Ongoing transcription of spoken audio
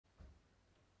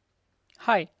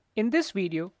Hi, in this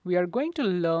video we are going to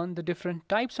learn the different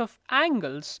types of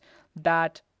angles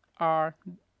that are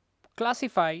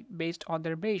classified based on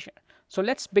their measure. So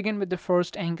let's begin with the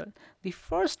first angle. The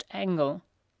first angle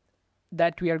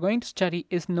that we are going to study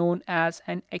is known as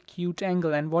an acute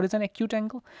angle. And what is an acute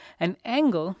angle? An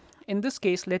angle, in this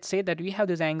case, let's say that we have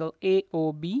this angle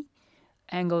AOB,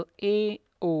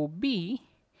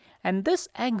 and this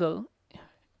angle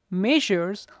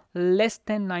measures less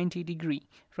than 90 degree,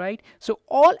 right? So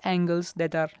all angles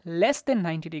that are less than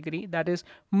 90 degree, that is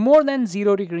more than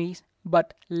 0 degrees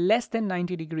but less than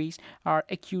 90 degrees, are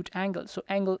acute angles. So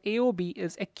angle AOB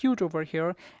is acute over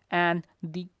here, and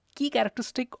the key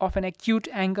characteristic of an acute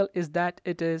angle is that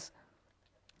it is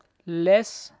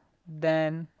less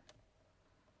than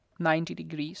 90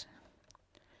 degrees.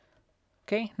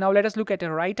 Okay, now let us look at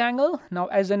a right angle. Now,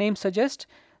 as the name suggests,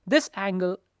 this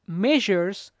angle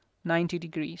measures 90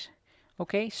 degrees.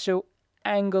 Okay, so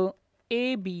angle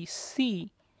ABC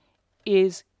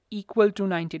is equal to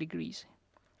 90 degrees.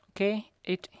 Okay,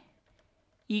 it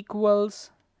equals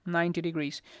 90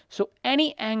 degrees. So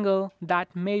any angle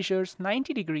that measures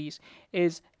 90 degrees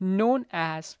is known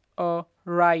as a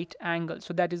right angle.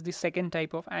 So that is the second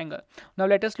type of angle. Now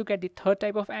let us look at the third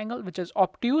type of angle, which is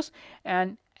obtuse.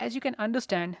 And as you can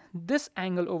understand, this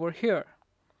angle over here,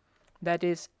 that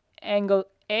is angle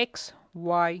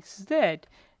XYZ,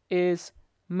 is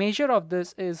measure of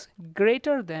this is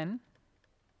greater than,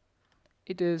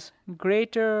 it is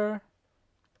greater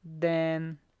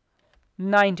than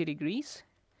 90 degrees.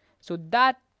 So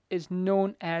that is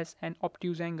known as an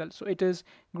obtuse angle. So it is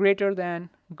greater than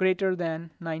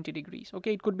 90 degrees.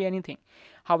 Okay, it could be anything.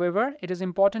 However, it is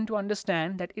important to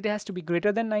understand that it has to be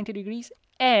greater than 90 degrees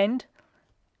and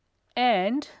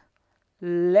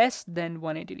less than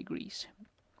 180 degrees.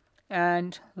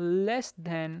 And less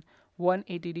than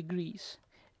 180 degrees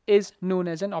is known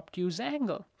as an obtuse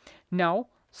angle. Now,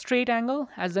 straight angle,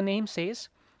 as the name says,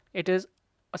 it is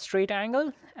a straight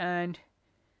angle, and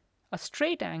a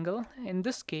straight angle in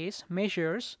this case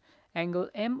measures, angle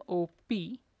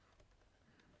MOP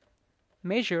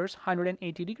measures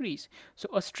 180 degrees. So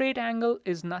a straight angle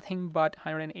is nothing but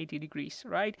 180 degrees,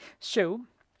 right? So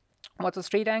what's a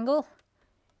straight angle?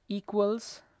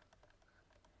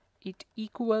 It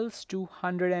equals to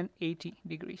 180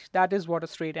 degrees. That is what a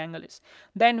straight angle is.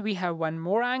 Then we have one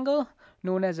more angle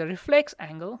known as a reflex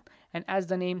angle, and as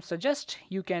the name suggests,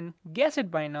 you can guess it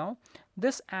by now,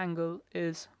 this angle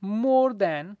is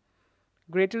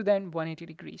greater than 180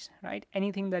 degrees, right?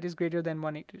 Anything that is greater than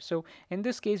 180. So in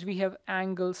this case we have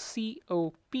angle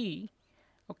COP,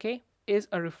 okay, is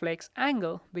a reflex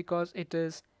angle because it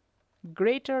is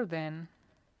greater than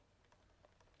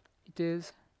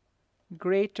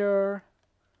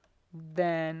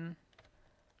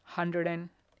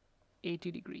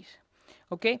 180 degrees.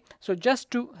 Okay, so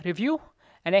just to review,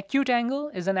 an acute angle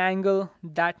is an angle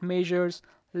that measures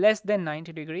less than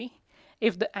 90 degree.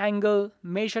 If the angle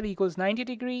measured equals 90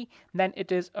 degree, then it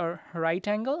is a right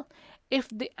angle. If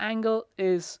the angle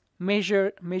is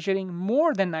measuring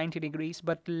more than 90 degrees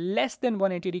but less than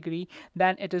 180 degree,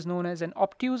 then it is known as an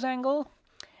obtuse angle.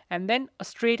 And then a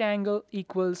straight angle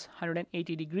equals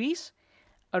 180 degrees.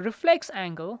 A reflex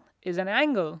angle is an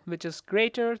angle which is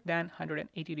greater than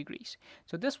 180 degrees.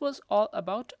 So this was all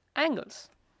about angles.